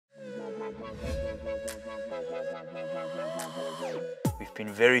We've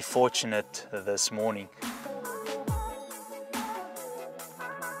been very fortunate this morning.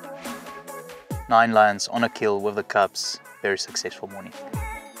 9 lions on a kill with the cubs. Very successful morning.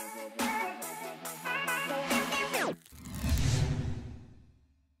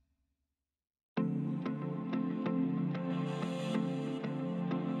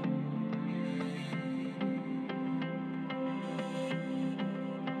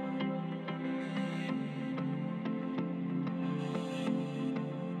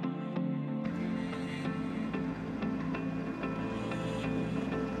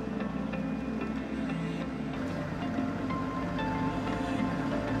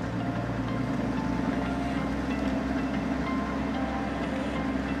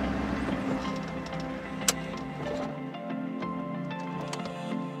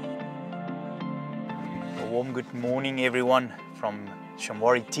 Warm good morning everyone from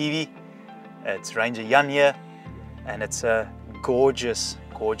Shamwari TV. It's Ranger Jan here, and it's a gorgeous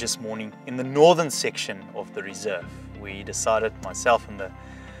morning in the northern section of the reserve. We decided, myself and the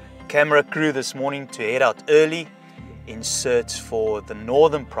camera crew this morning, to head out early in search for the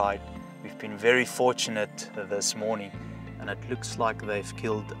northern pride. We've been very fortunate this morning, and it looks like they've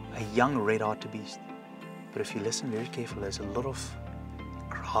killed a young red hartebeest. But if you listen very carefully, there's a lot of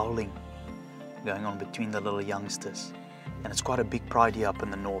growling going on between the little youngsters, and it's quite a big pride here up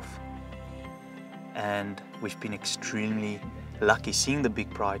in the north, and we've been extremely lucky seeing the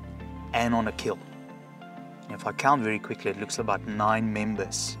big pride and on a kill. And if I count very quickly, it looks about 9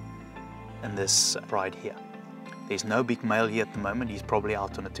 members in this pride here. There's no big male here at the moment. He's probably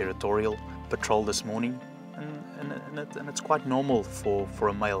out on a territorial patrol this morning, and it's quite normal for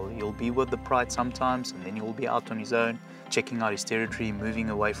a male. He'll be with the pride sometimes, and then he'll be out on his own, checking out his territory, moving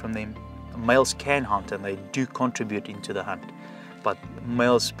away from them. Males can hunt, and they do contribute into the hunt, but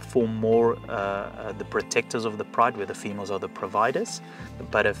males form more the protectors of the pride, where the females are the providers.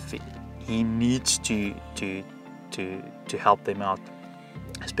 But if he needs to help them out,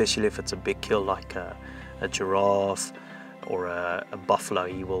 especially if it's a big kill like a giraffe or a buffalo,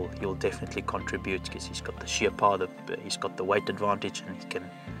 he'll definitely contribute, because he's got the sheer power, he's got the weight advantage, and he can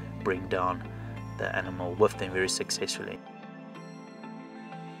bring down the animal with them very successfully.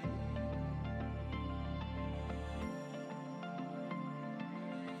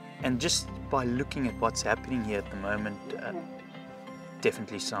 And just by looking at what's happening here at the moment,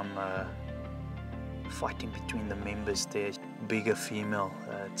 definitely some fighting between the members there. Bigger female,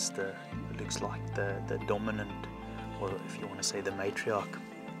 it looks like the dominant, or if you want to say the matriarch,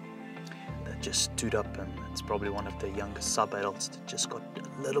 that just stood up, and it's probably one of the younger sub-adults that just got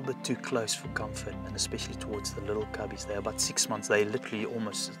a little bit too close for comfort, and especially towards the little cubbies. They're about 6 months. They literally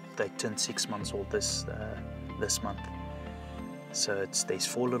they turned 6 months old this month. So there's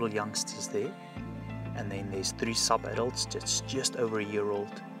 4 little youngsters there, and then there's 3 sub-adults just over a year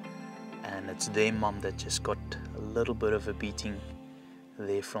old, and it's their mum that just got a little bit of a beating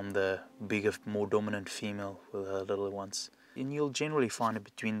there from the bigger, more dominant female with her little ones. And you'll generally find it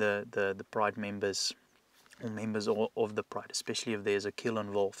between the pride members, or members of the pride, especially if there's a kill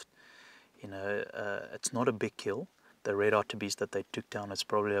involved. You know, it's not a big kill. The red hartebeest that they took down is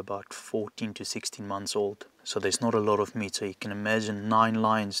probably about 14 to 16 months old. So there's not a lot of meat. So you can imagine 9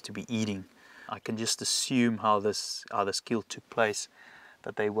 lions to be eating. I can just assume how this kill took place,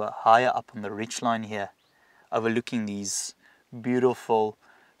 that they were higher up on the ridgeline here, overlooking these beautiful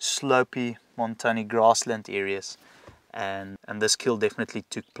slopey montane grassland areas. And this kill definitely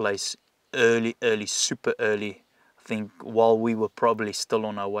took place early, super early. I think while we were probably still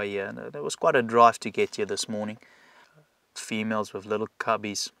on our way here. And there was quite a drive to get here this morning. Females with little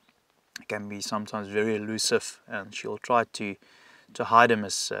cubbies can be sometimes very elusive, and she'll try to hide them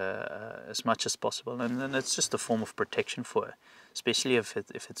as much as possible, and then it's just a form of protection for her, especially if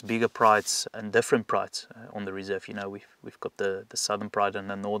it's bigger prides and different prides on the reserve. You know, we've got the southern pride and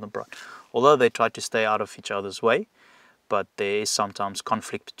the northern pride, although they try to stay out of each other's way, but there is sometimes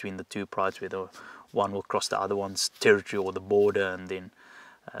conflict between the 2 prides, where one will cross the other one's territory or the border, and then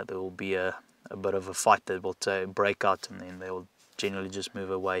there will be a bit of a fight that will break out, and then they will generally just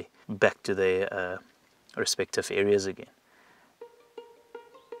move away back to their respective areas again.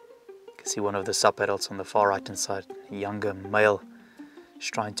 You can see one of the sub-adults on the far right hand side, a younger male, is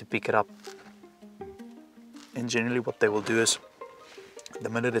trying to pick it up. And generally what they will do is, the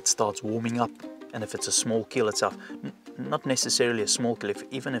minute it starts warming up, and if it's a small kill itself, not necessarily a small kill,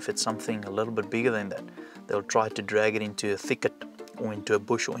 even if it's something a little bit bigger than that, they'll try to drag it into a thicket or into a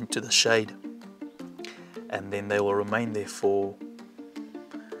bush or into the shade, and then they will remain there for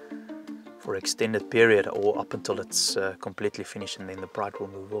extended period, or up until it's completely finished, and then the pride will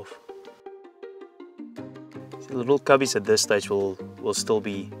move off. The little cubbies at this stage will still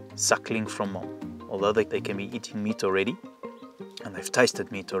be suckling from mom, although they can be eating meat already, and they've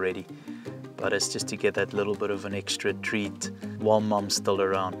tasted meat already. But it's just to get that little bit of an extra treat while mom's still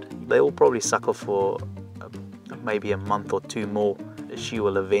around. They will probably suckle for maybe a month or two more. She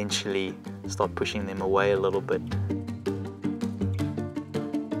will eventually start pushing them away a little bit.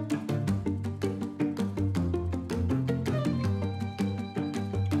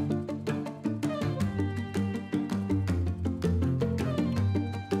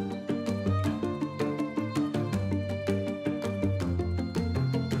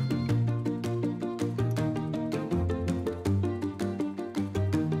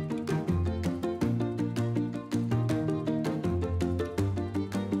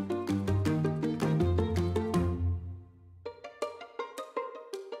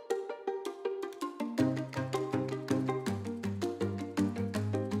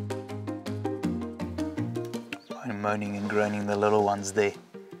 Moaning and groaning, the little ones there.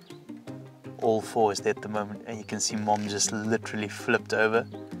 All four is there at the moment, and you can see mom just literally flipped over.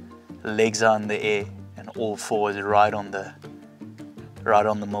 Legs are in the air, and all four is right on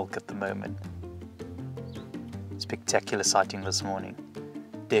the milk at the moment. Spectacular sighting this morning.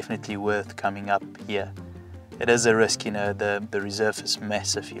 Definitely worth coming up here. It is a risk, you know, the reserve is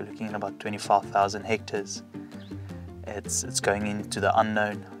massive. You're looking at about 25,000 hectares. It's going into the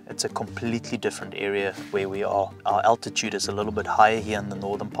unknown. It's a completely different area where we are. Our altitude is a little bit higher here in the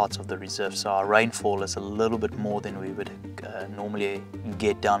northern parts of the reserve, so our rainfall is a little bit more than we would normally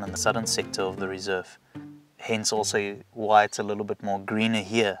get down in the southern sector of the reserve. Hence also why it's a little bit more greener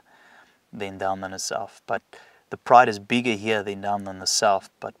here than down in the south. But the pride is bigger here than down in the south,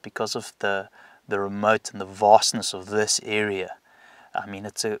 but because of the remote and the vastness of this area, I mean,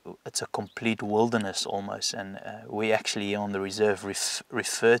 it's a complete wilderness almost, and we actually on the reserve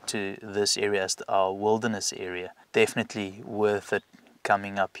refer to this area as our wilderness area. Definitely worth it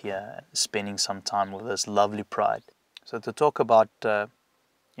coming up here and spending some time with this lovely pride. So to talk about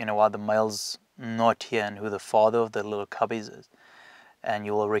you know, why the male's not here and who the father of the little cubbies is, and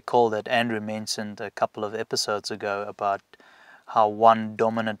you will recall that Andrew mentioned a couple of episodes ago about how one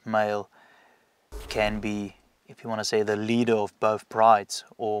dominant male can be, if you want to say, the leader of both prides,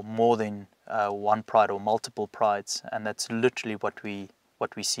 or more than one pride or multiple prides, and that's literally what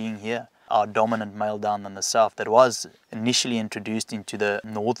we're seeing here. Our dominant male down in the south that was initially introduced into the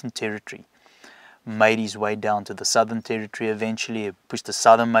Northern Territory made his way down to the Southern Territory eventually. He pushed the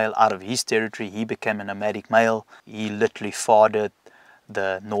southern male out of his territory. He became a nomadic male. He literally fathered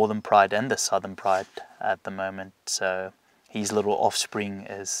the Northern pride and the Southern pride at the moment, so his little offspring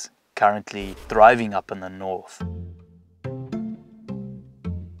is currently thriving up in the north.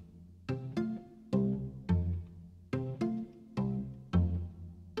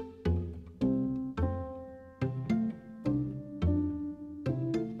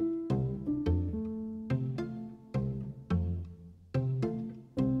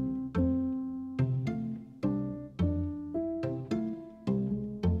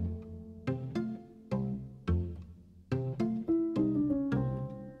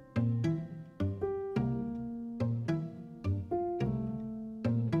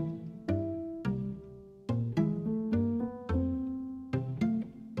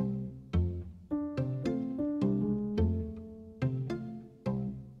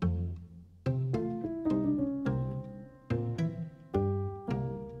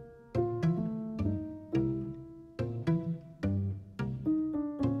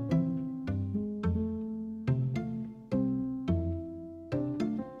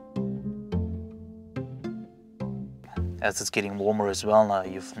 As it's getting warmer as well now,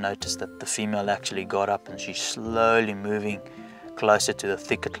 you've noticed that the female actually got up and she's slowly moving closer to the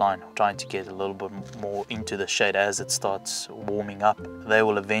thicket line, trying to get a little bit more into the shade as it starts warming up. They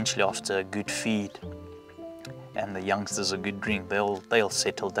will eventually, after a good feed and the youngsters a good drink, they'll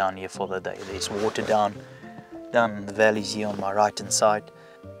settle down here for the day. There's water down in the valleys here on my right hand side.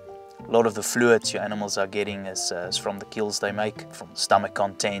 A lot of the fluids your animals are getting is from the kills they make, from stomach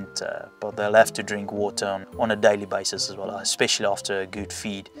content, but they'll have to drink water on a daily basis as well, especially after a good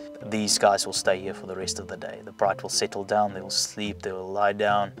feed. These guys will stay here for the rest of the day. The pride will settle down, they will sleep, they will lie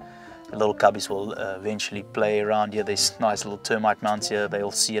down. The little cubbies will eventually play around here. There's nice little termite mounds here.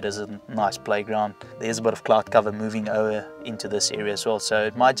 They'll see it as a nice playground. There's a bit of cloud cover moving over into this area as well, so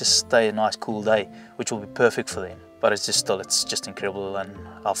it might just stay a nice cool day, which will be perfect for them. But it's just incredible, and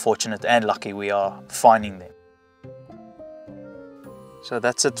how fortunate and lucky we are finding them. So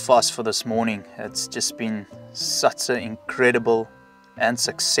that's it for us for this morning. It's just been such an incredible and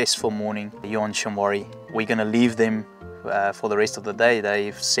successful morning here on Shamwari. We're going to leave them for the rest of the day.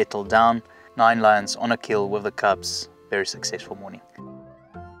 They've settled down. 9 lions on a kill with the cubs. Very successful morning.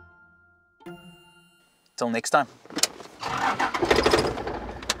 Till next time.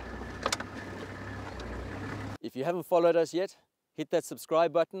 If you haven't followed us yet, hit that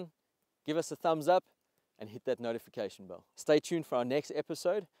subscribe button, give us a thumbs up, and hit that notification bell. Stay tuned for our next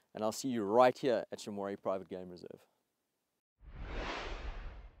episode, and I'll see you right here at Shamwari Private Game Reserve.